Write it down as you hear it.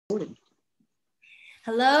Morning.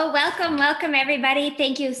 Hello, welcome everybody.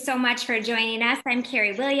 Thank you so much for joining us. I'm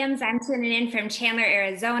Kerry Williams. I'm tuning in from Chandler,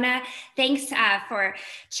 Arizona. Thanks for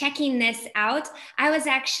checking this out. I was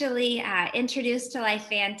actually introduced to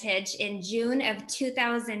Lifevantage in June of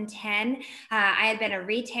 2010. I had been a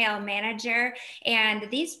retail manager, and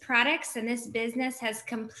these products and this business has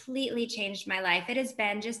completely changed my life. It has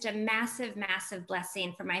been just a massive, massive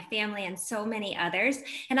blessing for my family and so many others.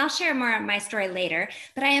 And I'll share more of my story later,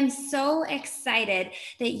 but I am so excited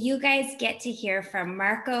that you guys get to hear from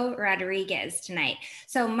Marco Rodriguez tonight.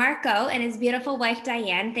 So Marco and his beautiful wife,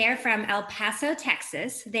 Diane, they're from El Paso,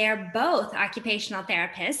 Texas. They're both occupational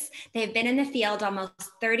therapists. They've been in the field almost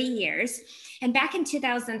 30 years. And back in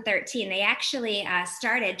 2013, they actually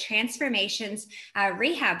started Transformations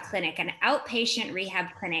Rehab Clinic, an outpatient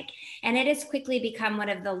rehab clinic. And it has quickly become one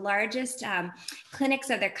of the largest clinics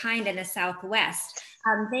of their kind in the Southwest.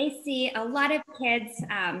 They see a lot of kids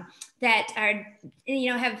that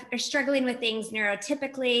are struggling with things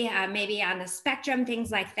neurotypically, maybe on the spectrum,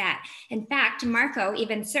 things like that. In fact, Marco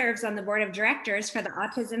even serves on the board of directors for the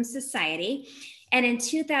Autism Society. And in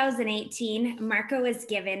 2018, Marco was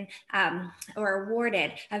given or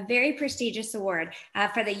awarded a very prestigious award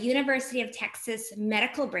for the University of Texas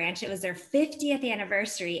Medical Branch. It was their 50th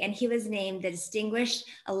anniversary, and he was named the Distinguished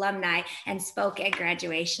Alumni and spoke at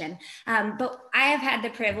graduation. But I have had the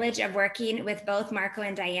privilege of working with both Marco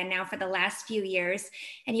and Diane now for the last few years.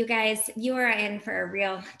 And you guys, you are in for a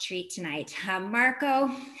real treat tonight.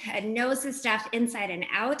 Marco knows his stuff inside and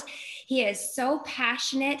out. He is so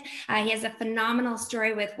passionate. He has a phenomenal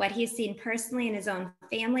story with what he's seen personally in his own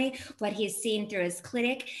family, what he's seen through his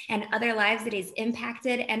clinic, and other lives that he's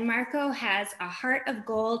impacted. And Marco has a heart of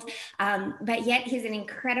gold, but yet he's an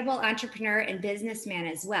incredible entrepreneur and businessman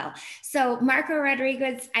as well. So Marco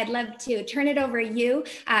Rodriguez, I'd love to turn it over to you,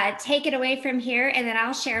 take it away from here, and then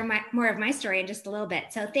I'll share more of my story in just a little bit.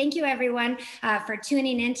 So thank you everyone for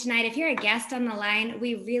tuning in tonight. If you're a guest on the line,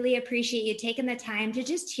 we really appreciate you taking the time to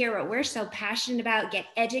just hear what we're so passionate about, get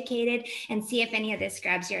educated, and see if any of this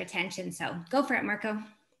grabs your attention. So go for it, Marco.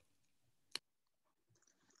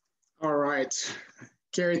 All right.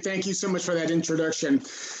 Kerry, thank you so much for that introduction.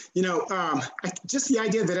 Just the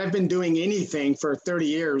idea that I've been doing anything for 30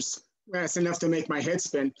 years, that's enough to make my head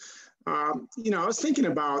spin. I was thinking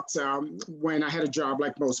about when I had a job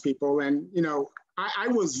like most people, and, I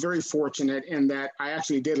was very fortunate in that I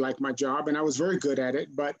actually did like my job and I was very good at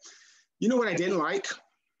it. But you know what I didn't like?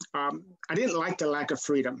 I didn't like the lack of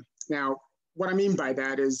freedom. Now, what I mean by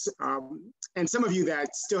that is, and some of you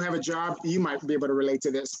that still have a job, you might be able to relate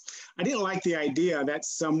to this. I didn't like the idea that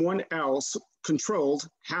someone else controlled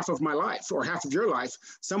half of my life or half of your life.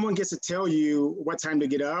 Someone gets to tell you what time to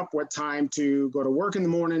get up, what time to go to work in the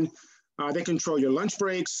morning. They control your lunch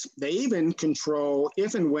breaks. They even control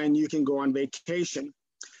if and when you can go on vacation.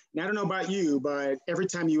 Now, I don't know about you, but every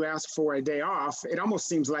time you ask for a day off, it almost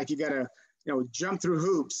seems like you got to, jump through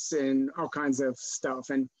hoops and all kinds of stuff.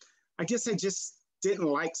 And I guess I just didn't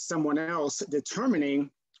like someone else determining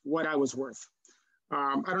what I was worth.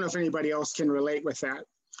 I don't know if anybody else can relate with that,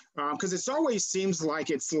 because it always seems like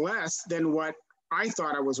it's less than what I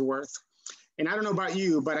thought I was worth. And I don't know about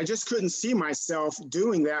you, but I just couldn't see myself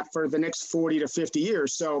doing that for the next 40 to 50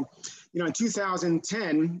 years. So, in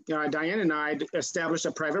 2010, Diane and I established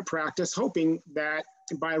a private practice, hoping that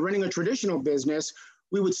by running a traditional business,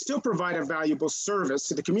 we would still provide a valuable service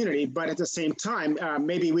to the community, but at the same time,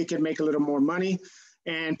 maybe we could make a little more money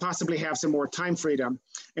and possibly have some more time freedom.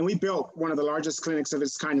 And we built one of the largest clinics of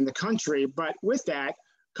its kind in the country, but with that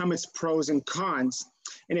come its pros and cons.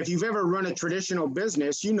 And if you've ever run a traditional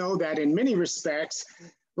business, you know that in many respects,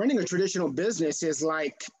 running a traditional business is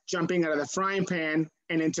like jumping out of the frying pan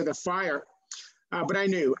and into the fire. But I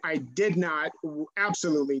knew I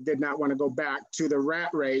absolutely did not want to go back to the rat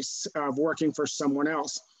race of working for someone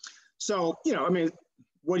else. So,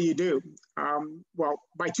 what do you do? Well,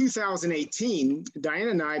 by 2018, Diane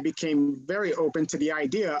and I became very open to the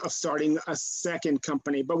idea of starting a second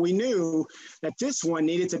company, but we knew that this one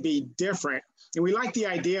needed to be different. And we liked the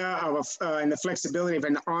idea of and the flexibility of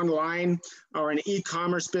an online or an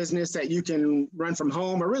e-commerce business that you can run from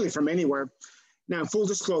home or really from anywhere. Now, full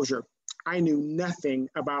disclosure, I knew nothing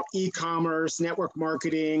about e-commerce, network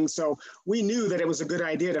marketing. So we knew that it was a good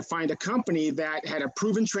idea to find a company that had a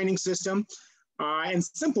proven training system and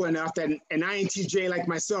simple enough that an INTJ like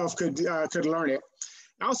myself could learn it.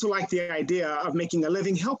 I also like the idea of making a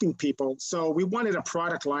living helping people. So we wanted a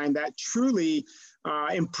product line that truly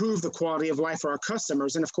improved the quality of life for our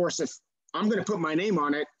customers. And of course, if I'm going to put my name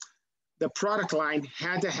on it, the product line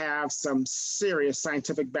had to have some serious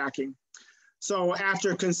scientific backing. So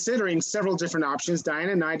after considering several different options,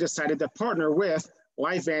 Diana and I decided to partner with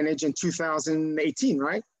Lifevantage in 2018,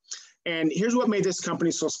 right? And here's what made this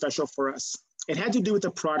company so special for us. It had to do with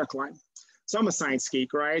the product line. So I'm a science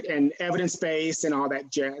geek, right? And evidence-based and all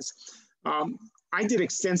that jazz. I did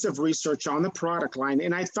extensive research on the product line,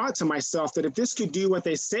 and I thought to myself that if this could do what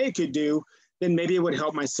they say it could do, then maybe it would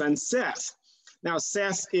help my son, Seth. Now,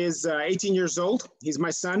 Seth is 18 years old. He's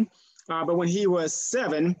my son. But when he was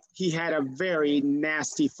 7, he had a very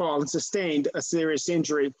nasty fall and sustained a serious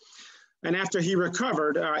injury. And after he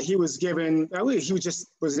recovered, he was given, he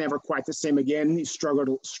just was never quite the same again. He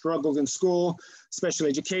struggled in school, special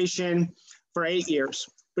education for 8 years.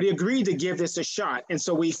 But he agreed to give this a shot. And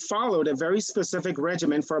so we followed a very specific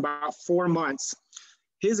regimen for about 4 months.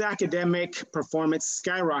 His academic performance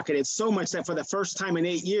skyrocketed so much that for the first time in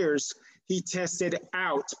 8 years, he tested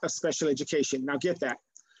out of special education. Now get that.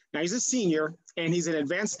 Now he's a senior and he's in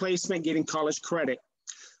advanced placement getting college credit.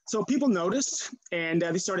 So people noticed and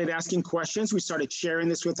they started asking questions. We started sharing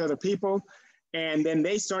this with other people and then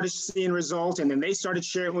they started seeing results and then they started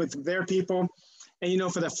sharing with their people. And you know,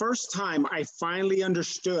 for the first time, I finally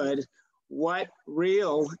understood what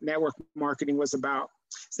real network marketing was about.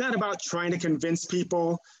 It's not about trying to convince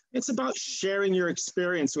people. It's about sharing your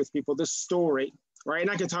experience with people, the story. Right,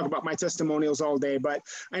 and I could talk about my testimonials all day, but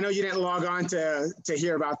I know you didn't log on to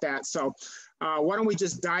hear about that. So why don't we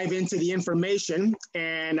just dive into the information,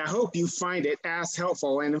 and I hope you find it as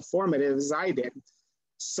helpful and informative as I did.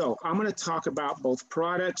 So I'm going to talk about both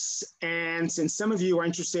products, and since some of you are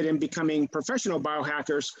interested in becoming professional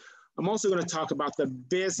biohackers, I'm also going to talk about the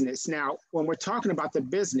business. Now, when we're talking about the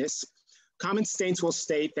business, common sense will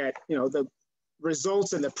state that, you know, the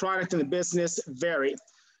results and the product and the business vary.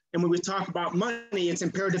 And when we talk about money, it's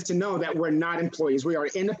imperative to know that we're not employees. We are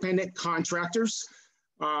independent contractors.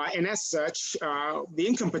 And as such, the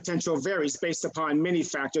income potential varies based upon many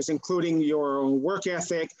factors, including your work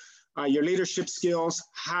ethic, your leadership skills,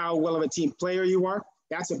 how well of a team player you are.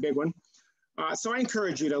 That's a big one. So I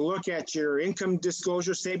encourage you to look at your income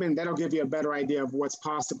disclosure statement. That'll give you a better idea of what's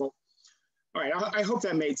possible. All right, I hope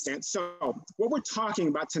that made sense. So what we're talking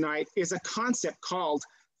about tonight is a concept called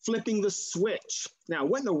flipping the switch. Now,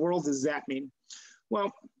 what in the world does that mean?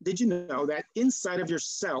 Well, did you know that inside of your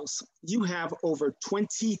cells, you have over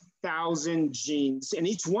 20,000 genes, and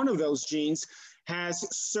each one of those genes has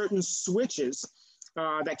certain switches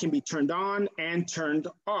that can be turned on and turned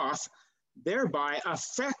off, thereby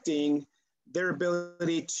affecting their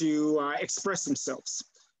ability to express themselves.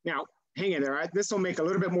 Now, hang in there. Right? This will make a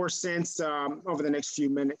little bit more sense over the next few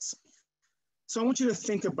minutes. So I want you to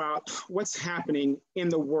think about what's happening in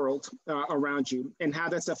the world around you and how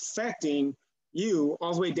that's affecting you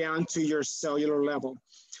all the way down to your cellular level.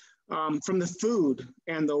 From the food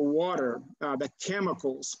and the water, the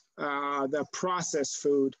chemicals, the processed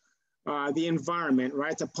food, the environment,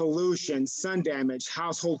 right? The pollution, sun damage,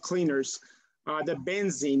 household cleaners, the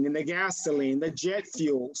benzene and the gasoline, the jet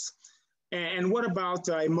fuels. And what about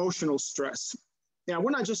emotional stress? Now,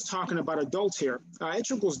 we're not just talking about adults here. It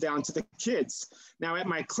trickles down to the kids. Now, at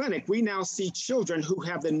my clinic, we now see children who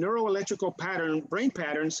have the neuroelectrical brain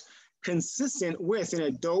patterns consistent with an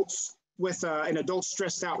adult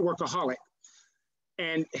stressed out workaholic.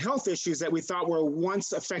 And health issues that we thought were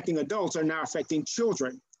once affecting adults are now affecting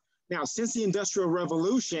children. Now, since the Industrial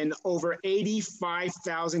Revolution, over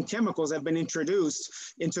 85,000 chemicals have been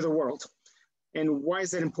introduced into the world. And why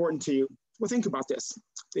is that important to you? Well, think about this.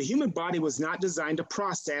 The human body was not designed to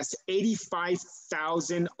process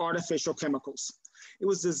 85,000 artificial chemicals. It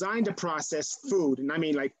was designed to process food, and I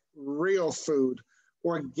mean like real food,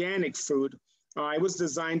 organic food. It was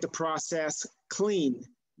designed to process clean,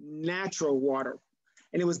 natural water.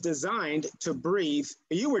 And it was designed to breathe,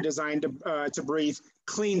 you were designed to breathe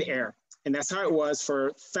clean air. And that's how it was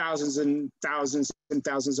for thousands and thousands and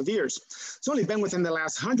thousands of years. It's only been within the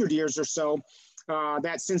last 100 years or so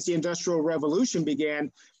that since the Industrial Revolution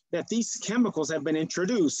began, that these chemicals have been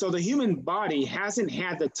introduced. So the human body hasn't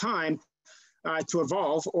had the time to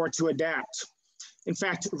evolve or to adapt. In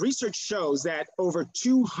fact, research shows that over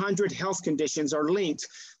 200 health conditions are linked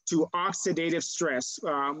to oxidative stress,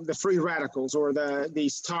 the free radicals or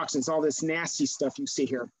these toxins, all this nasty stuff you see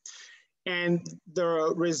here. And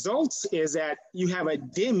the results is that you have a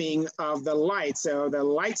dimming of the lights, so the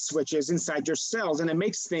light switches inside your cells, and it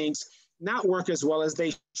makes things not work as well as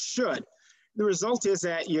they should. The result is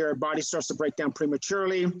that your body starts to break down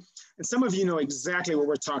prematurely. And some of you know exactly what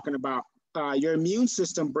we're talking about. Your immune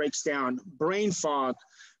system breaks down, brain fog.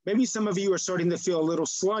 Maybe some of you are starting to feel a little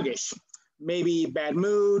sluggish, maybe bad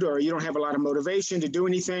mood, or you don't have a lot of motivation to do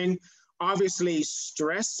anything. Obviously,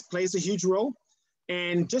 stress plays a huge role.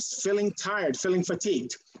 and just feeling tired, feeling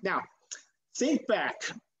fatigued. Now, think back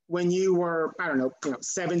when you were, I don't know,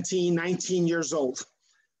 17, 19 years old.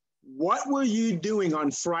 What were you doing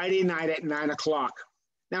on Friday night at 9 o'clock?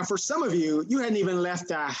 Now, for some of you, you hadn't even left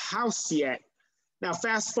the house yet. Now,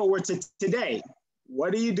 fast forward to today.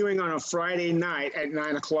 What are you doing on a Friday night at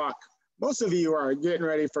 9 o'clock? Most of you are getting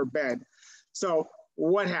ready for bed. So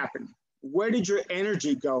what happened? Where did your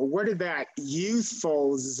energy go? Where did that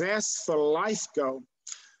youthful zest for life go?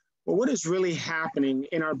 Well, what is really happening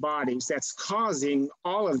in our bodies that's causing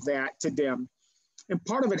all of that to dim? And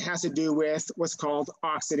part of it has to do with what's called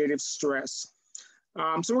oxidative stress.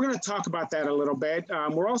 So we're going to talk about that a little bit.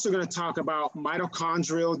 We're also going to talk about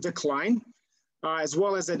mitochondrial decline, as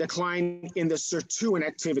well as a decline in the sirtuin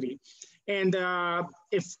activity. And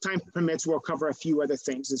if time permits, we'll cover a few other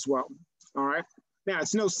things as well. All right. Now,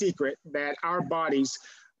 it's no secret that our bodies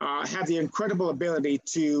have the incredible ability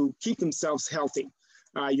to keep themselves healthy.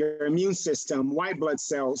 Your immune system, white blood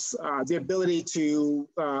cells, the ability to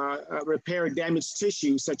repair damaged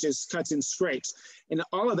tissue, such as cuts and scrapes. And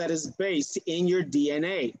all of that is based in your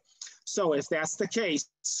DNA. So if that's the case,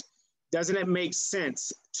 doesn't it make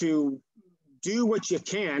sense to do what you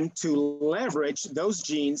can to leverage those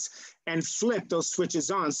genes and flip those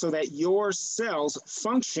switches on so that your cells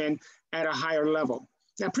function at a higher level?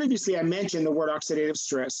 Now, previously, I mentioned the word oxidative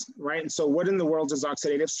stress, right? And so what in the world is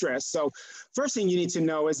oxidative stress? So first thing you need to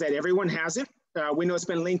know is that everyone has it. We know it's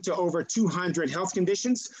been linked to over 200 health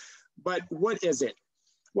conditions, but what is it?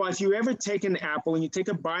 Well, if you ever take an apple and you take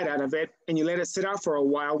a bite out of it and you let it sit out for a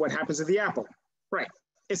while, what happens to the apple? Right,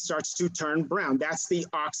 it starts to turn brown. That's the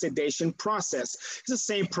oxidation process. It's the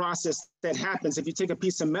same process that happens if you take a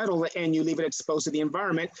piece of metal and you leave it exposed to the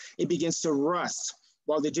environment, it begins to rust.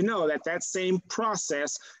 Well, did you know that that same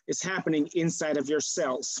process is happening inside of your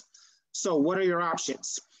cells? So what are your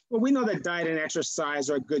options? Well, we know that diet and exercise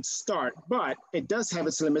are a good start, but it does have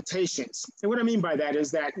its limitations. And what I mean by that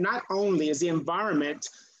is that not only is the environment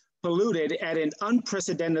polluted at an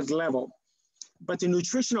unprecedented level, but the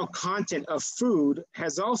nutritional content of food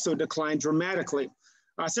has also declined dramatically.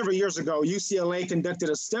 Several years ago, UCLA conducted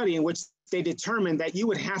a study in which they determined that you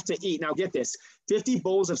would have to eat, now get this, 50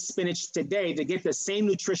 bowls of spinach today to get the same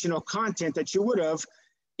nutritional content that you would have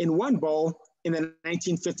in one bowl in the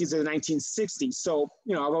 1950s or the 1960s. So,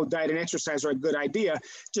 although diet and exercise are a good idea,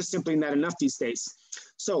 just simply not enough these days.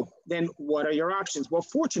 So then what are your options? Well,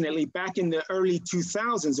 fortunately, back in the early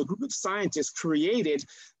 2000s, a group of scientists created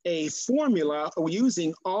a formula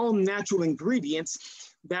using all natural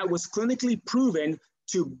ingredients that was clinically proven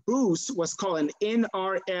to boost what's called an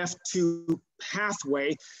NRF2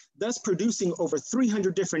 pathway, thus producing over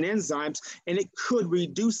 300 different enzymes, and it could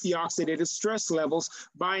reduce the oxidative stress levels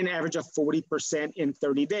by an average of 40% in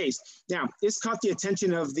 30 days. Now, this caught the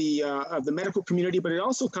attention of the medical community, but it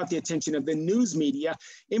also caught the attention of the news media,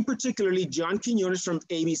 in particularly John Quinones from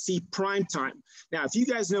ABC Primetime. Now, if you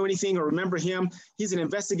guys know anything or remember him, he's an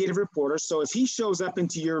investigative reporter. So if he shows up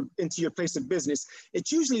into your place of business,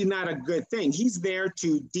 it's usually not a good thing. He's there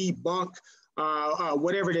to debunk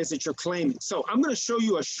whatever it is that you're claiming. So I'm going to show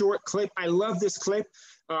you a short clip. I love this clip.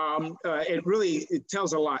 It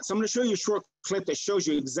tells a lot. So I'm going to show you a short clip that shows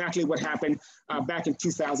you exactly what happened back in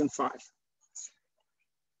 2005.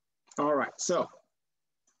 All right, so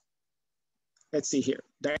let's see here.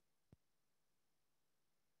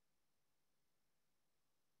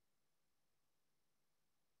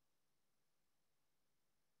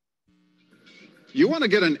 You want to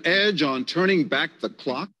get an edge on turning back the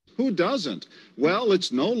clock? Who doesn't? Well,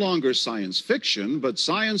 it's no longer science fiction, but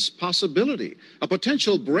science possibility, a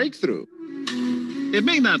potential breakthrough. It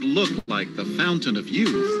may not look like the fountain of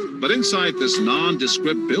youth, but inside this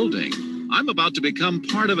nondescript building, I'm about to become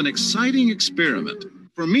part of an exciting experiment.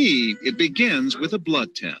 For me, it begins with a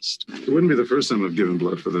blood test. It wouldn't be the first time I've given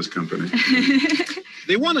blood for this company.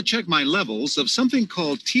 They want to check my levels of something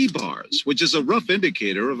called T-bars, which is a rough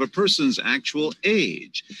indicator of a person's actual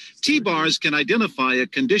age. T-bars can identify a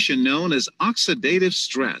condition known as oxidative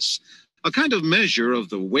stress, a kind of measure of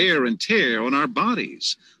the wear and tear on our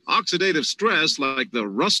bodies. Oxidative stress, like the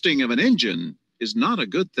rusting of an engine, is not a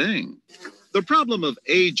good thing. The problem of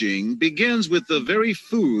aging begins with the very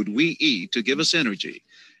food we eat to give us energy.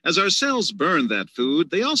 As our cells burn that food,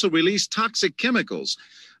 they also release toxic chemicals.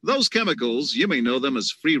 Those chemicals, you may know them as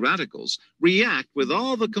free radicals, react with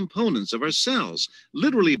all the components of our cells,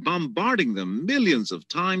 literally bombarding them millions of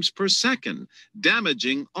times per second,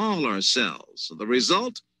 damaging all our cells. The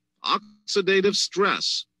result? Oxidative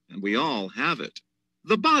stress, and we all have it.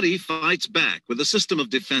 The body fights back with a system of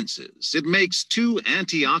defenses. It makes two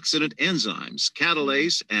antioxidant enzymes,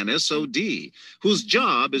 catalase and SOD, whose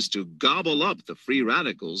job is to gobble up the free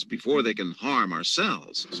radicals before they can harm our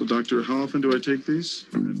cells. So, doctor, how often do I take these?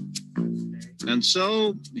 And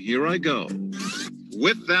so, here I go.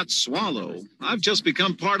 With that swallow, I've just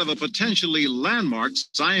become part of a potentially landmark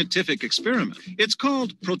scientific experiment. It's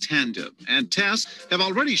called Protandim, and tests have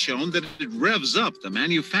already shown that it revs up the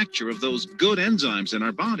manufacture of those good enzymes in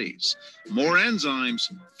our bodies. More enzymes,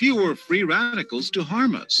 fewer free radicals to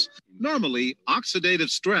harm us. Normally, oxidative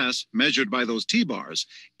stress, measured by those T-bars,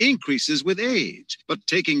 increases with age. But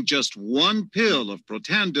taking just one pill of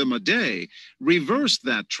Protandim a day reversed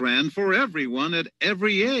that trend for everyone at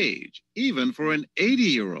every age, even for an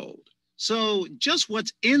 80-year-old. So just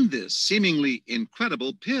what's in this seemingly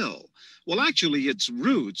incredible pill? Well, actually, its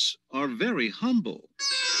roots are very humble.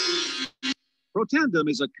 Protandim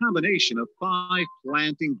is a combination of 5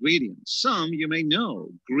 plant ingredients. Some you may know: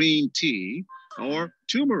 green tea or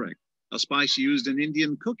turmeric, a spice used in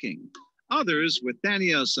Indian cooking. Others,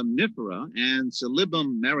 Withania somnifera and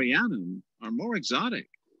Silybum marianum, are more exotic.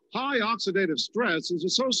 High oxidative stress is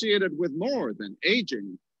associated with more than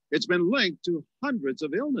aging. It's been linked to hundreds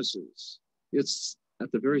of illnesses. It's at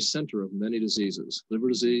the very center of many diseases: liver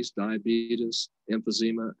disease, diabetes,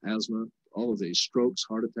 emphysema, asthma, all of these, strokes,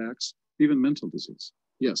 heart attacks. Even mental disease.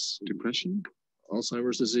 Yes. Depression?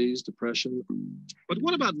 Alzheimer's disease, depression. But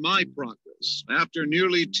what about my progress? After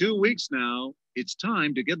nearly 2 weeks now, it's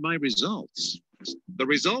time to get my results. The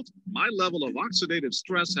result? My level of oxidative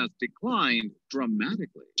stress has declined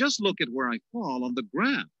dramatically. Just look at where I fall on the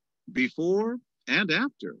graph, before and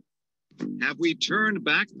after. Have we turned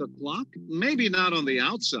back the clock? Maybe not on the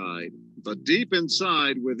outside, but deep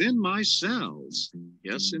inside within my cells.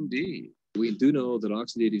 Yes, indeed. We do know that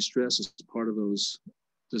oxidative stress is part of those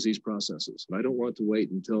disease processes. And I don't want to wait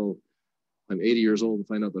until I'm 80 years old to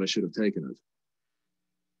find out that I should have taken it.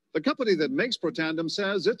 The company that makes Protandim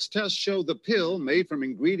says its tests show the pill, made from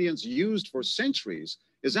ingredients used for centuries,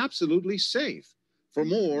 is absolutely safe. For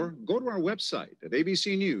more, go to our website at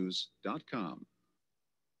abcnews.com.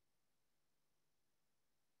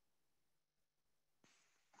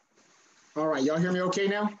 All right, y'all hear me okay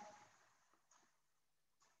now?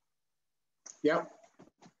 Yep.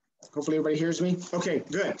 Hopefully everybody hears me. Okay,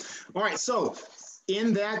 good. All right, so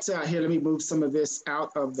in that, here, let me move some of this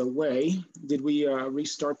out of the way. Did we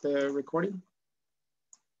restart the recording?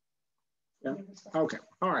 Yeah, okay,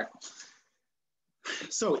 all right.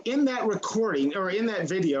 So in that recording, or in that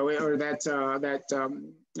video, or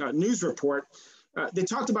that news report, they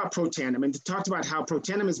talked about Protandim, and they talked about how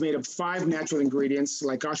Protandim is made of 5 natural ingredients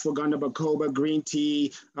like ashwagandha, bacopa, green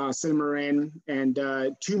tea, cinnamon, and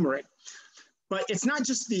turmeric. But it's not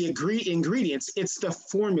just the ingredients, it's the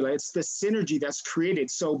formula, it's the synergy that's created.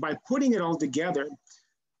 So by putting it all together,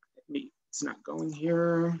 it's not going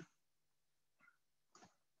here.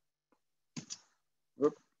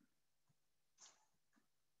 Whoop.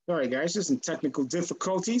 Sorry guys, just some technical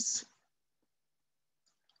difficulties.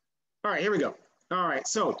 All right, here we go. All right,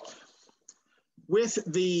 so with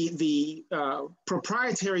the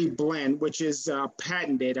proprietary blend, which is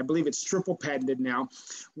patented, I believe it's triple patented now,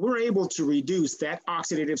 we're able to reduce that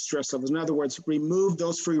oxidative stress levels. In other words, remove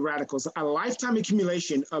those free radicals. A lifetime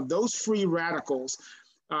accumulation of those free radicals,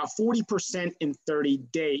 40% in 30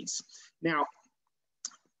 days. Now,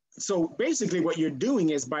 so basically what you're doing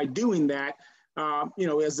is, by doing that,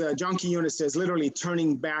 as John Quiñones says, literally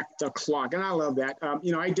turning back the clock. And I love that.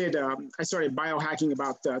 I started biohacking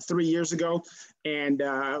about 3 years ago. And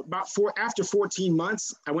after 14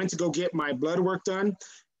 months, I went to go get my blood work done.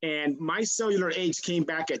 And my cellular age came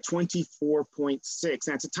back at 24.6.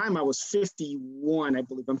 And at the time I was 51, I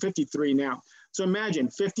believe. I'm 53 now. So imagine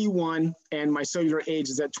 51 and my cellular age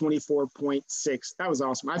is at 24.6. That was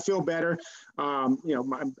awesome. I feel better. I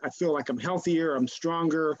feel like I'm healthier, I'm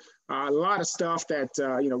stronger. A lot of stuff that,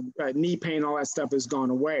 knee pain, all that stuff has gone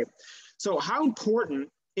away. So how important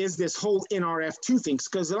is this whole NRF2 thing?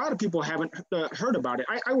 Because a lot of people haven't heard about it.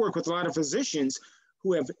 I work with a lot of physicians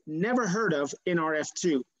who have never heard of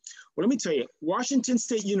NRF2. Well, let me tell you, Washington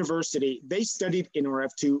State University, they studied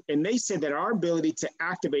NRF2, and they said that our ability to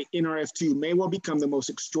activate NRF2 may well become the most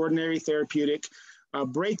extraordinary therapeutic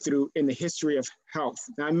breakthrough in the history of health.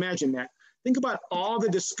 Now imagine that. Think about all the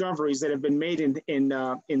discoveries that have been made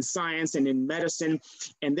in science and in medicine,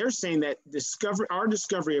 and they're saying that our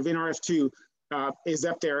discovery of NRF2 is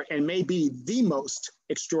up there and may be the most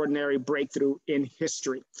extraordinary breakthrough in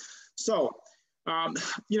history. So,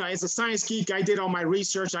 as a science geek, I did all my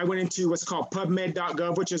research. I went into what's called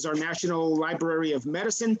PubMed.gov, which is our National Library of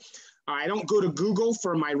Medicine. I don't go to Google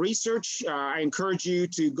for my research. I encourage you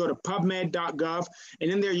to go to pubmed.gov.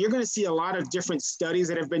 And in there, you're going to see a lot of different studies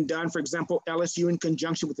that have been done. For example, LSU in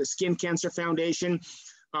conjunction with the Skin Cancer Foundation,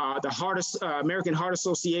 the American Heart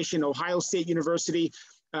Association, Ohio State University,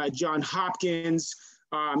 Johns Hopkins.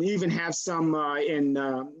 You even have some in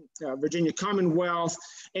Virginia Commonwealth,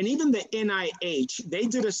 and even the NIH. They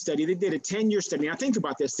did a study. They did a 10-year study. Now think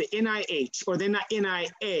about this. The NIH, or the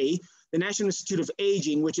NIA, the National Institute of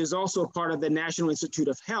Aging, which is also a part of the National Institute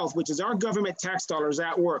of Health, which is our government tax dollars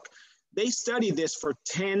at work. They studied this for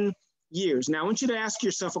 10 years. Now I want you to ask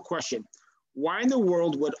yourself a question. Why in the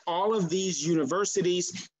world would all of these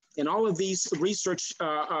universities and all of these research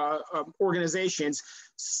organizations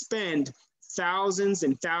spend thousands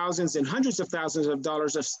and thousands and hundreds of thousands of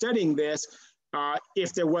dollars of studying this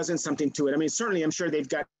if there wasn't something to it? I mean, certainly I'm sure they've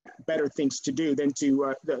got better things to do than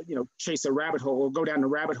to chase a rabbit hole or go down a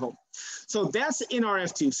rabbit hole. So that's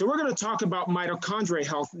NRF2. So we're going to talk about mitochondria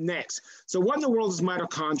health next. So what in the world is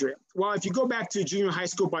mitochondria? Well, if you go back to junior high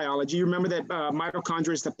school biology, you remember that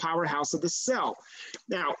mitochondria is the powerhouse of the cell.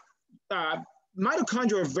 Now,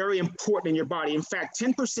 mitochondria are very important in your body. In fact,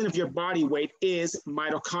 10% of your body weight is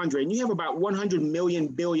mitochondria, and you have about 100 billion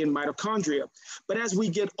mitochondria. But as we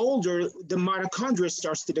get older, the mitochondria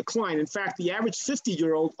starts to decline. In fact, the average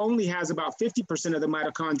 50-year-old only has about 50% of the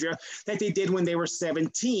mitochondria that they did when they were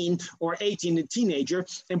 17 or 18, a teenager.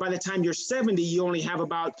 And by the time you're 70, you only have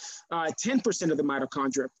about 10% of the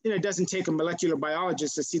mitochondria. And it doesn't take a molecular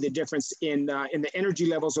biologist to see the difference in the energy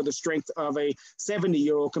levels or the strength of a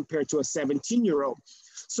 70-year-old compared to a 17-year-old.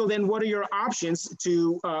 So then what are your options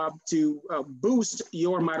to boost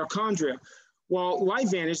your mitochondria? Well,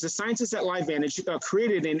 Lifevantage, the scientists at Lifevantage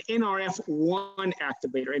created an NRF1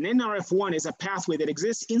 activator. And NRF1 is a pathway that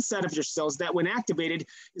exists inside of your cells that when activated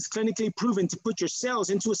is clinically proven to put your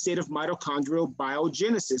cells into a state of mitochondrial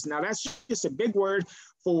biogenesis. Now that's just a big word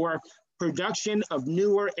for production of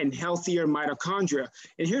newer and healthier mitochondria.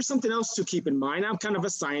 And here's something else to keep in mind. I'm kind of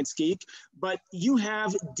a science geek, but you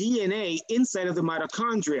have DNA inside of the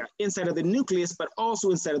mitochondria, inside of the nucleus, but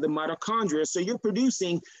also inside of the mitochondria. So you're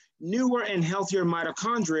producing newer and healthier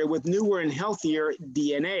mitochondria with newer and healthier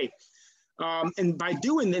DNA. And by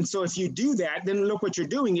doing that, so if you do that, then look what you're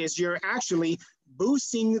doing is you're actually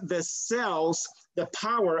boosting the cells, the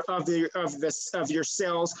power of your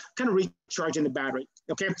cells, kind of recharging the battery.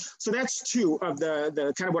 Okay, so that's two of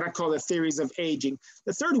the kind of what I call the theories of aging.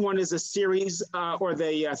 The third one is a series or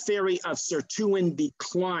the theory of sirtuin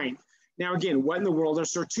decline. Now, again, what in the world are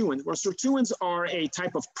sirtuins? Well, sirtuins are a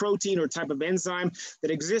type of protein or type of enzyme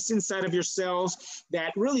that exists inside of your cells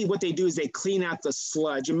that really what they do is they clean out the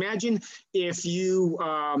sludge. Imagine if you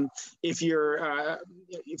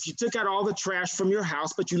took out all the trash from your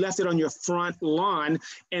house, but you left it on your front lawn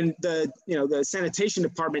and the sanitation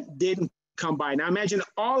department didn't come by. Now imagine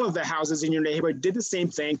all of the houses in your neighborhood did the same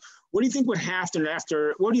thing. What do you think would happen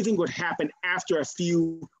after a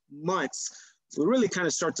few months? It would really kind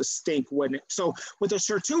of start to stink, wouldn't it? So what the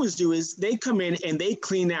sirtuins do is they come in and they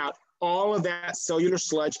clean out all of that cellular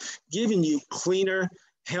sludge, giving you cleaner,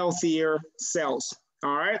 healthier cells.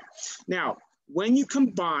 All right. Now, when you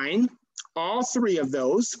combine all three of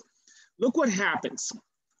those, look what happens.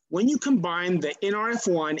 When you combine the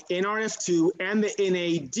NRF1, NRF2, and the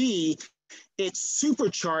NAD, they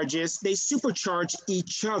supercharge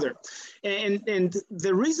each other. And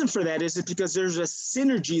the reason for that is because there's a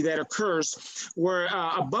synergy that occurs where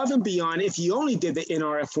above and beyond, if you only did the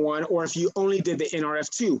NRF1 or if you only did the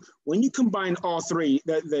NRF2, when you combine all three,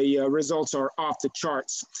 the results are off the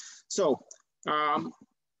charts. So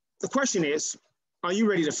the question is, are you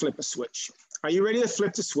ready to flip a switch? Are you ready to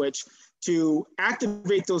flip the switch to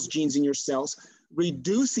activate those genes in your cells,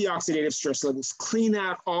 reduce the oxidative stress levels, clean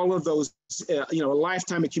out all of those,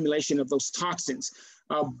 lifetime accumulation of those toxins,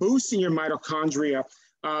 boosting your mitochondria,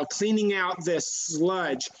 cleaning out the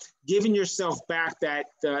sludge, giving yourself back that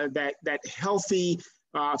healthy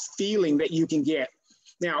feeling that you can get.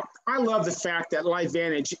 Now, I love the fact that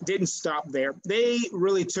Lifevantage didn't stop there. They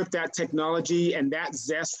really took that technology and that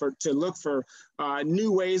zest to look for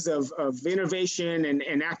new ways of innovation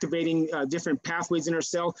and activating different pathways in our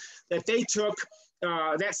cell, that they took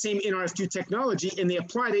that same NRF2 technology and they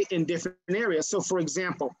applied it in different areas. So for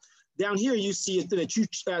example, down here you see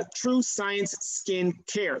the True Science Skin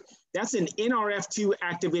Care. That's an NRF2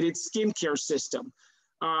 activated skincare system.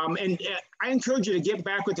 And I encourage you to get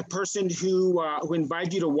back with the person who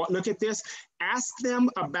invited you to look at this. Ask them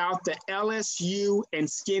about the LSU and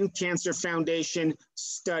Skin Cancer Foundation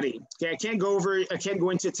study. Okay, I can't go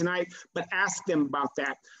into it tonight, but ask them about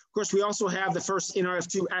that. Of course, we also have the first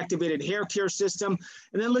NRF2 activated hair care system.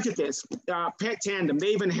 And then look at this, Protandim. They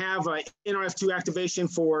even have NRF2 activation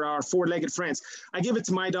for our four-legged friends. I give it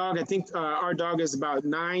to my dog. I think our dog is about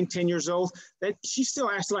 9-10 years old. That she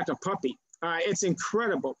still acts like a puppy. It's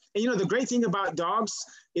incredible. And you know, the great thing about dogs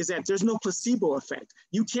is that there's no placebo effect.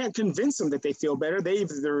 You can't convince them that they feel better. They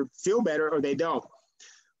either feel better or they don't.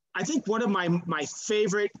 I think one of my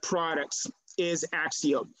favorite products is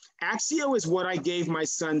Axio. Axio is what I gave my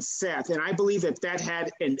son Seth, and I believe that that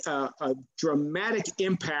had a dramatic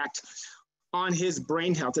impact on his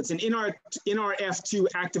brain health. It's an NRF2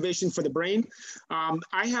 activation for the brain.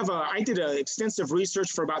 I did extensive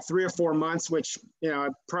research for about 3 or 4 months, which I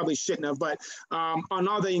probably shouldn't have, but on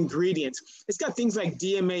all the ingredients. It's got things like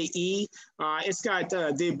DMAE. It's got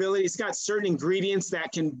it's got certain ingredients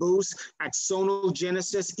that can boost axonal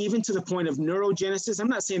genesis, even to the point of neurogenesis. I'm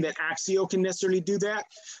not saying that Axio can necessarily do that,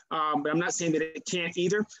 but I'm not saying that it can't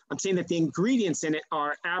either. I'm saying that the ingredients in it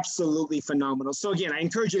are absolutely phenomenal. So again, I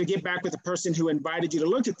encourage you to get back with the person who invited you to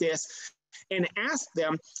look at this and ask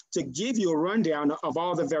them to give you a rundown of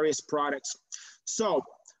all the various products. So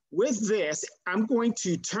with this, I'm going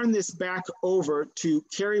to turn this back over to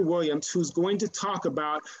Kerry Williams, who's going to talk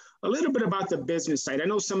about a little bit about the business side. I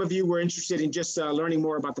know some of you were interested in just learning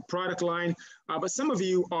more about the product line, but some of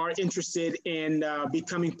you are interested in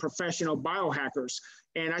becoming professional biohackers.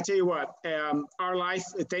 And I tell you what, our life,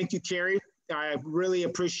 thank you, Kerry. I really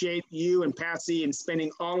appreciate you and Patsy and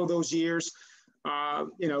spending all of those years,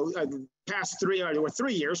 past 3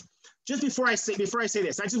 years. Just before I say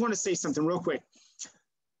this, I just want to say something real quick.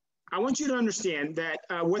 I want you to understand that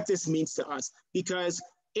what this means to us, because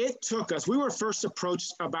it took us, we were first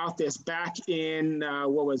approached about this back in,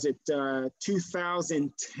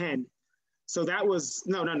 2010. So that was,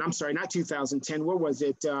 I'm sorry, not 2010. What was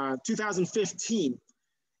it? 2015.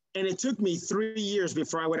 And it took me 3 years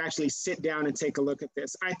before I would actually sit down and take a look at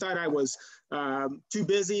this. I thought I was too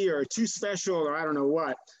busy or too special or I don't know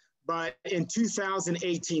what. But in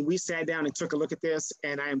 2018, we sat down and took a look at this,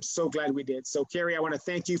 and I am so glad we did. So, Kerry, I want to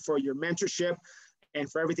thank you for your mentorship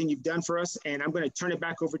and for everything you've done for us. And I'm going to turn it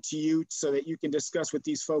back over to you so that you can discuss with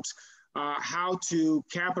these folks how to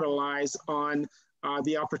capitalize on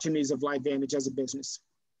the opportunities of Lifevantage as a business.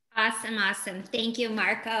 Awesome. Thank you,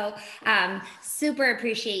 Marco. Super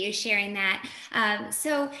appreciate you sharing that.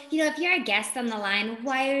 So, if you're a guest on the line,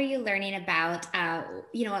 why are you learning about,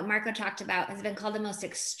 what Marco talked about has been called the most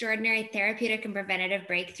extraordinary therapeutic and preventative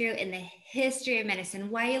breakthrough in the history of medicine.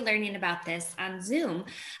 Why are you learning about this on Zoom,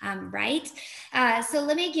 right? So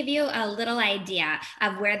let me give you a little idea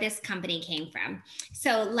of where this company came from.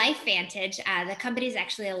 So Lifevantage, the company is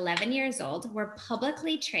actually 11 years old. We're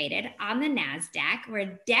publicly traded on the NASDAQ.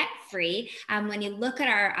 We're debt-free. When you look at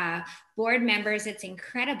our board members, it's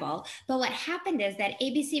incredible. But what happened is that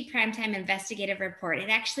ABC Primetime Investigative Report, it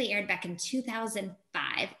actually aired back in 2005.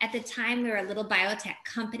 At the time, we were a little biotech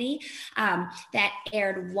company that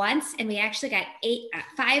aired once, and we actually got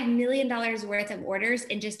 $5 million worth of orders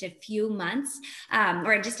in just a few months,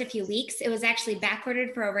 or just a few weeks. It was actually back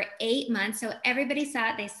ordered for over 8 months. So everybody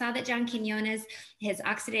saw it. They saw that John Quinones, his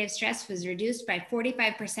oxidative stress was reduced by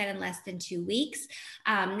 45% in less than 2 weeks.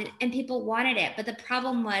 And people wanted it. But the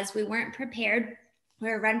problem was we weren't prepared. We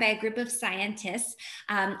were run by a group of scientists.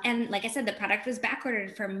 And like I said, the product was back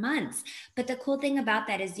ordered for months. But the cool thing about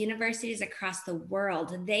that is universities across the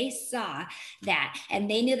world, they saw that, and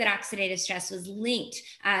they knew that oxidative stress was linked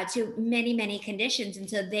to many, many conditions. And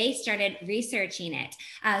so they started researching it.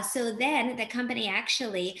 So then the company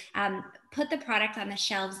actually put the product on the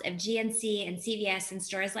shelves of GNC and CVS and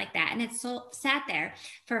stores like that. And it sat there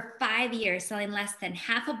for 5 years, selling less than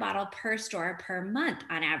half a bottle per store per month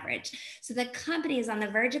on average. So the company is on the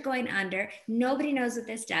verge of going under. Nobody knows what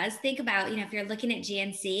this does. Think about, if you're looking at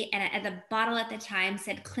GNC and the bottle at the time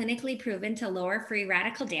said clinically proven to lower free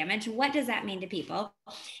radical damage. What does that mean to people?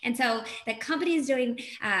 And so the company is doing,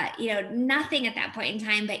 nothing at that point in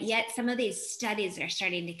time, but yet some of these studies are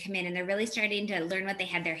starting to come in and they're really starting to learn what they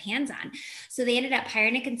had their hands on. So they ended up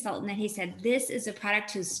hiring a consultant and he said, this is a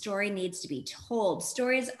product whose story needs to be told.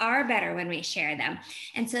 Stories are better when we share them.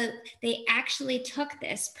 And so they actually took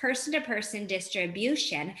this person-to-person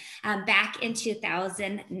distribution back in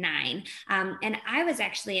 2009. And I was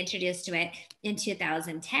actually introduced to it in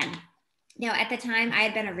 2010. Now, at the time, I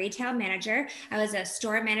had been a retail manager. I was a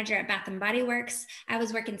store manager at Bath & Body Works. I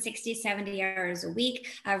was working 60, 70 hours a week.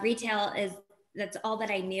 Retail that's all that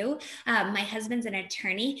I knew. My husband's an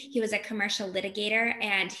attorney. He was a commercial litigator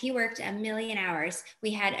and he worked 1 million hours.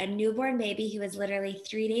 We had a newborn baby. He was literally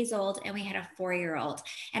 3 days old and we had a 4-year-old.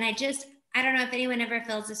 And I just I don't know if anyone ever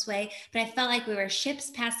feels this way, but I felt like we were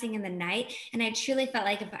ships passing in the night. And I truly felt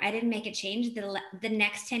like if I didn't make a change, the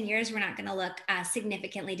next 10 years were not going to look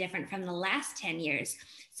significantly different from the last 10 years.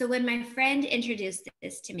 So when my friend introduced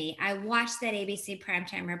this to me, I watched that ABC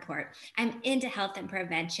Primetime Report. I'm into health and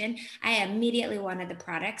prevention. I immediately wanted the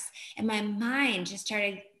products, and my mind just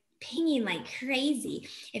started pinging like crazy.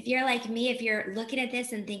 If you're like me, if you're looking at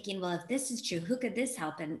this and thinking, well, if this is true, who could this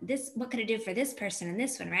help? And this, what could it do for this person and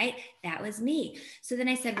this one, right? That was me. So then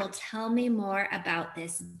I said, well, tell me more about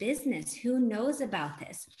this business. Who knows about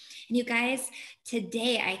this? And you guys,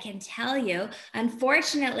 today I can tell you,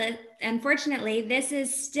 unfortunately, this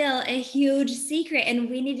is still a huge secret, and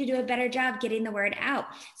we need to do a better job getting the word out.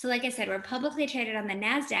 So like I said, we're publicly traded on the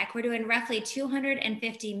NASDAQ. We're doing roughly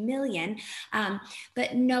 250 million,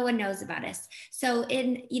 but no one knows about us. So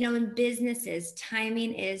in businesses,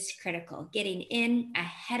 timing is critical. Getting in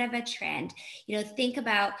ahead of a trend. Think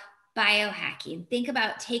about biohacking. Think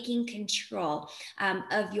about taking control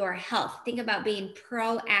of your health. Think about being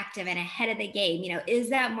proactive and ahead of the game. Is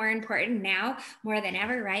that more important now more than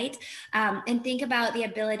ever, right? And think about the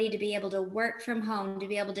ability to be able to work from home, to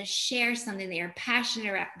be able to share something that you're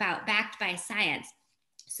passionate about, backed by science.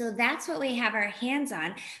 So that's what we have our hands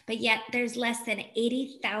on, but yet there's less than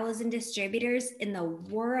 80,000 distributors in the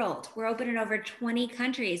world. We're open in over 20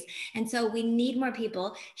 countries. And so we need more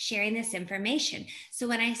people sharing this information. So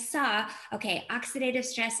when I saw, okay, oxidative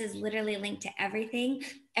stress is literally linked to everything.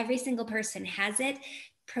 Every single person has it.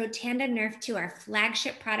 Protandim Nerf 2, our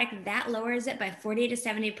flagship product, that lowers it by 40 to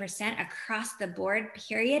 70% across the board,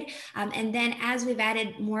 period. And then as we've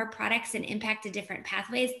added more products and impacted different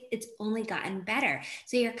pathways, it's only gotten better.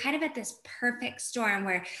 So you're kind of at this perfect storm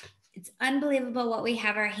where it's unbelievable what we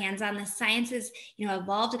have our hands on. The science has,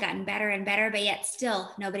 evolved, gotten better and better, but yet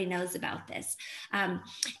still nobody knows about this. And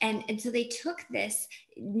so they took this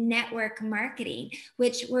network marketing,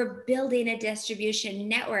 which we're building a distribution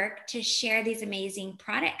network to share these amazing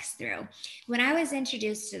products through. When I was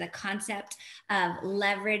introduced to the concept of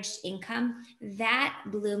leveraged income, that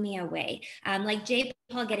blew me away. Like J.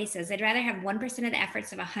 Paul Getty says, I'd rather have 1% of the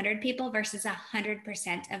efforts of 100 people versus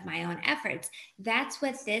 100% of my own efforts. That's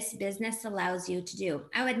what this business allows you to do.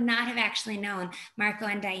 I would not have actually known Marco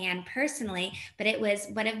and Diane personally, but it was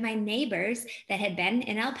one of my neighbors that had been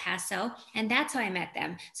in El Paso, and that's how I met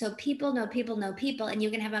them. So people know people know people, and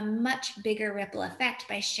you can have a much bigger ripple effect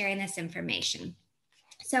by sharing this information.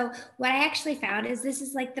 So what I actually found is this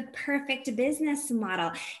is like the perfect business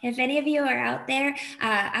model. If any of you are out there,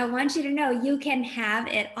 I want you to know you can have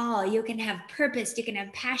it all. You can have purpose, you can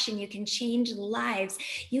have passion, you can change lives,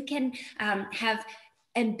 you can have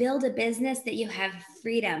and build a business that you have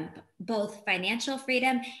freedom, both financial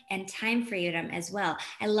freedom and time freedom as well.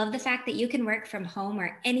 I love the fact that you can work from home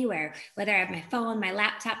or anywhere, whether I have my phone, my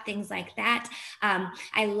laptop, things like that.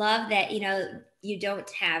 I love that, you don't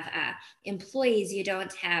have employees, you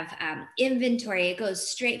don't have inventory. It goes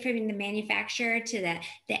straight from the manufacturer to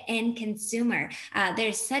the end consumer.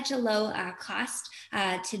 There's such a low cost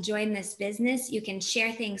to join this business. You can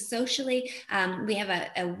share things socially. We have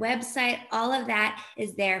a website. All of that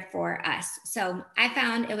is there for us. So I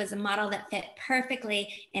found it was a model that fit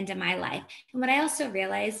perfectly into my life. And what I also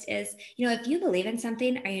realized is, if you believe in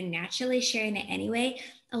something, are you naturally sharing it anyway?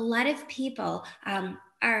 A lot of people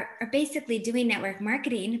are basically doing network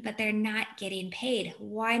marketing, but they're not getting paid.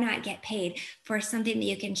 Why not get paid for something that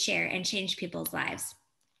you can share and change people's lives?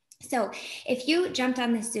 So if you jumped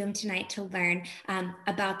on the Zoom tonight to learn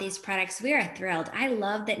about these products, we are thrilled. I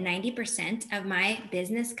love that 90% of my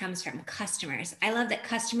business comes from customers. I love that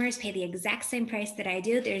customers pay the exact same price that I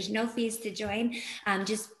do. There's no fees to join.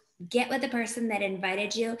 Just get with the person that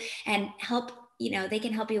invited you and help. They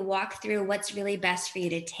can help you walk through what's really best for you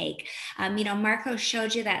to take. Marco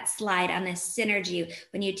showed you that slide on the synergy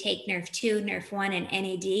when you take Nerf 2, Nerf 1, and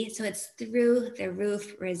NAD. So it's through the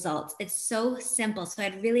roof results. It's so simple. So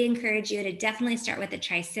I'd really encourage you to definitely start with the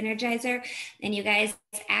Tri-Synergizer. And you guys,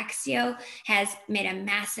 Axio has made a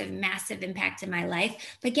massive, massive impact in my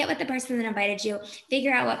life. But get with the person that invited you,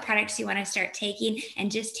 figure out what products you want to start taking,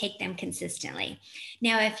 and just take them consistently.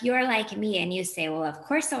 Now, if you're like me and you say, well, of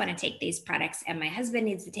course I want to take these products, and my husband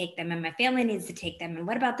needs to take them, and my family needs to take them, and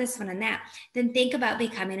what about this one and that? Then think about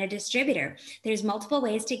becoming a distributor. There's multiple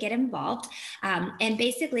ways to get involved. And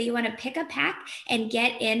basically you want to pick a pack and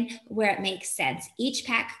get in where it makes sense. Each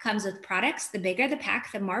pack comes with products. The bigger the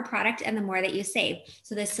pack, the more product and the more that you save.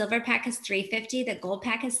 So the silver pack is $350, the gold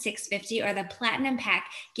pack is $650, or the platinum pack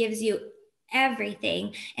gives you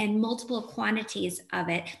everything and multiple quantities of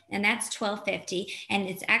it, and that's $12.50, and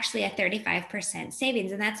it's actually a 35%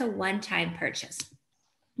 savings, and that's a one-time purchase.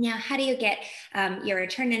 Now, how do you get your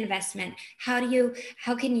return on investment? How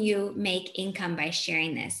can you make income by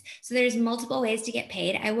sharing this? So there's multiple ways to get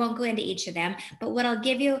paid. I won't go into each of them, but what I'll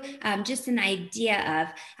give you just an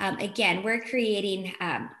idea of, again, we're creating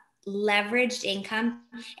leveraged income,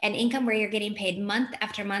 and income where you're getting paid month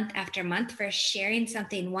after month after month for sharing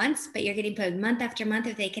something once, but you're getting paid month after month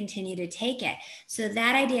if they continue to take it. So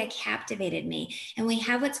that idea captivated me. And we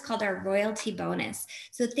have what's called our royalty bonus.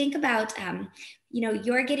 So think about,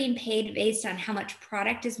 you're getting paid based on how much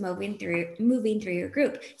product is moving through your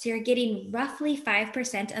group. So you're getting roughly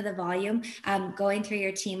 5% of the volume going through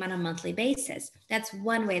your team on a monthly basis. That's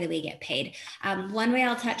one way that we get paid. One way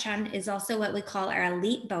I'll touch on is also what we call our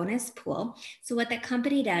elite bonus pool. So what the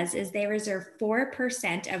company does is they reserve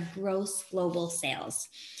 4% of gross global sales.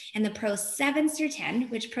 And the Pro 7s through 10,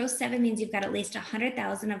 which Pro 7 means you've got at least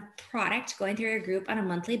 100,000 of product going through your group on a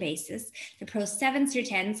monthly basis. The Pro 7s through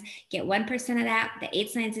 10s get 1% of that. The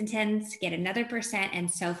 8s, 9s, and 10s get another percent,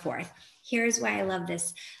 and so forth. Here's why I love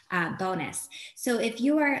this bonus. So if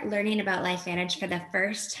you are learning about Lifevantage for the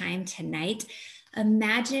first time tonight,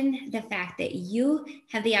 imagine the fact that you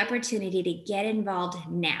have the opportunity to get involved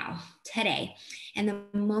now, today. And the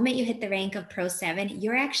moment you hit the rank of Pro 7,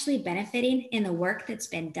 you're actually benefiting in the work that's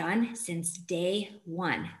been done since day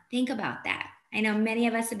one. Think about that. I know many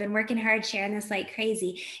of us have been working hard, sharing this like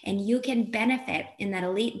crazy, and you can benefit in that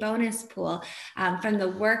elite bonus pool from the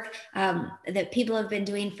work that people have been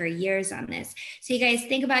doing for years on this. So you guys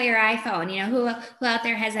think about your iPhone. Who out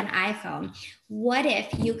there has an iPhone? What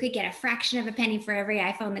if you could get a fraction of a penny for every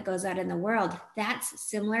iPhone that goes out in the world? That's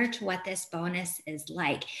similar to what this bonus is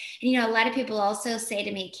like. And a lot of people also say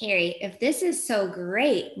to me, Kerry, if this is so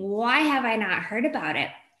great, why have I not heard about it?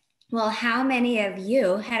 Well, how many of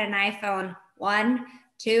you had an iPhone 1,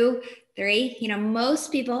 2, 3?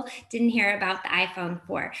 Most people didn't hear about the iPhone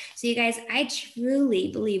 4. So you guys, I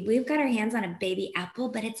truly believe we've got our hands on a baby apple,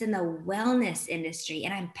 but it's in the wellness industry,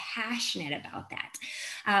 and I'm passionate about that.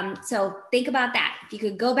 So think about that. If you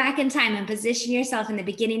could go back in time and position yourself in the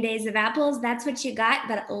beginning days of apples, that's what you got,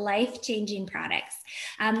 but life-changing products.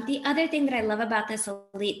 The other thing that I love about this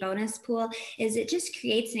elite bonus pool is it just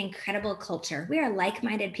creates an incredible culture. We are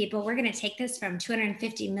like-minded people. We're going to take this from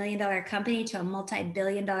 $250 million company to a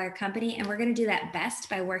multi-billion-dollar company, and we're going to do that best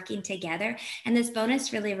by working together. And this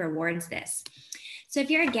bonus really rewards this. So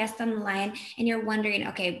if you're a guest on the line and you're wondering,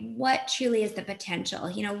 okay, what truly is the potential?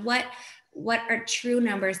 What are true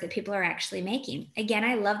numbers that people are actually making? Again,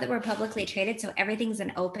 I love that we're publicly traded, so everything's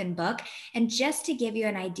an open book. And just to give you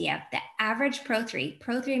an idea, the average Pro 3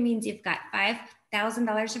 means you've got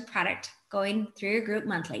 $5,000 of product going through your group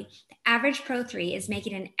monthly. The average Pro 3 is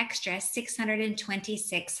making an extra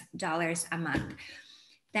 $626 a month.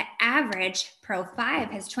 The average Pro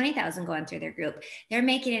 5 has 20,000 going through their group. They're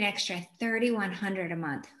making an extra $3,100 a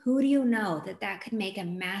month. Who do you know that could make a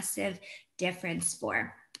massive difference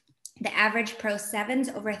for? The average Pro 7's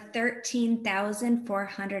over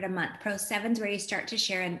 $13,400 a month. Pro 7's where you start to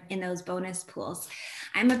share in those bonus pools.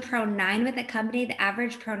 I'm a Pro 9 with the company. The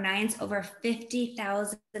average Pro 9's over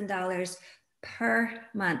 $50,000 per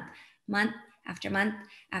month after month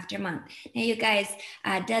after month. Now, you guys,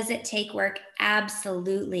 does it take work?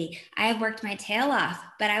 Absolutely. I have worked my tail off,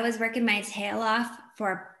 but I was working my tail off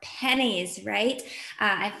for pennies, right?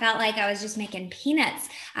 I felt like I was just making peanuts.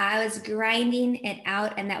 I was grinding it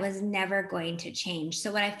out, and that was never going to change.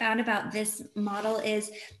 So what I found about this model is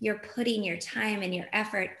you're putting your time and your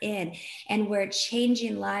effort in, and we're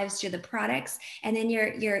changing lives through the products. And then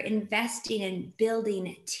you're investing in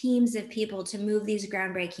building teams of people to move these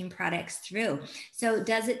groundbreaking products through. So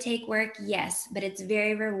does it take work? Yes, but it's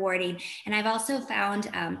very rewarding. And I've also found,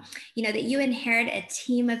 that you inherit a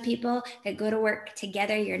team of people that go to work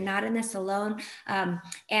together. You're not in this alone. And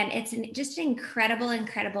it's just an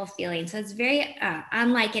incredible feeling. So it's very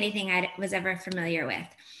unlike anything I was ever familiar with.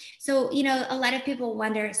 So, a lot of people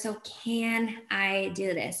wonder, so can I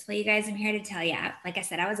do this? Well, you guys, I'm here to tell you, like I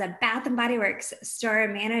said, I was a Bath and Body Works store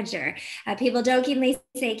manager. People jokingly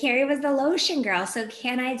say, Kerry was the lotion girl. So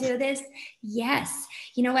can I do this? Yes.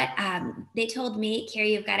 You know what? They told me,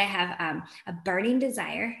 Kerry, you've got to have a burning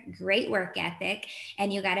desire, great work ethic,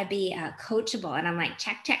 and you got to be coachable. And I'm like,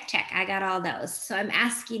 check. I got all those. So I'm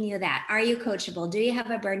asking you that. Are you coachable? Do you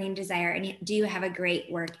have a burning desire? And do you have a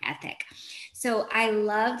great work ethic? So I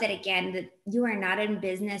love that, again, that you are not in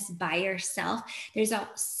business by yourself. There's a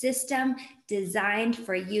system designed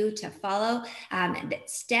for you to follow,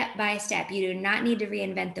 step by step. You do not need to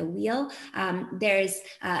reinvent the wheel. There's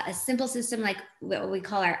a simple system like what we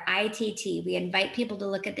call our ITT. We invite people to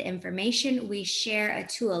look at the information. We share a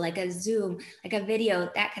tool like a Zoom, like a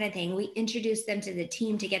video, that kind of thing. We introduce them to the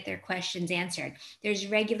team to get their questions answered. There's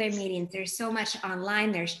regular meetings. There's so much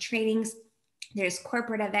online. There's trainings. There's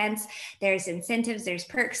corporate events, there's incentives, there's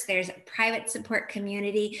perks, there's a private support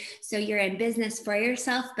community. So you're in business for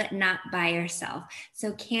yourself, but not by yourself.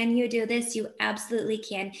 So can you do this? You absolutely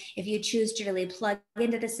can. If you choose to really plug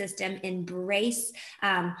into the system, embrace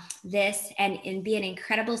this, and be an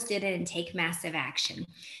incredible student and take massive action.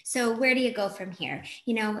 So where do you go from here?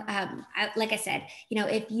 Like I said,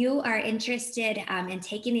 if you are interested in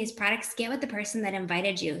taking these products, get with the person that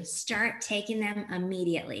invited you. Start taking them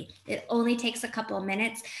immediately. It only takes a couple of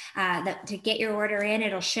minutes to get your order in.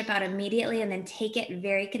 It'll ship out immediately, and then take it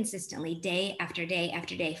very consistently, day after day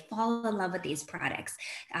after day. Fall in love with these products.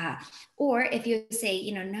 Or if you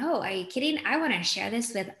say, no, are you kidding? I want to share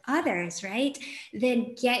this with others, right?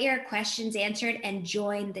 Then get your questions answered and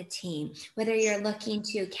join the team. Whether you're looking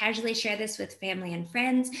to casually share this with family and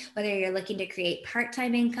friends, whether you're looking to create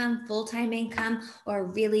part-time income, full-time income, or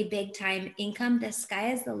really big-time income, the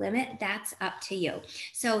sky is the limit. That's up to you.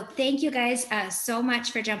 So thank you guys so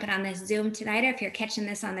much for jumping on this Zoom tonight. Or if you're catching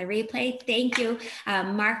this on the replay, thank you,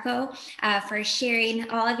 Marco, for sharing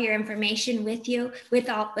all of your information with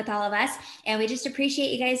all of us. And we just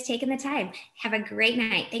appreciate you guys taking the time. Have a great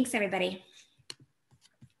night. Thanks, everybody.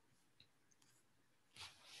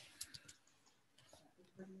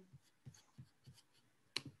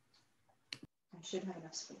 I should have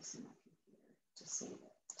enough space in my computer to save it.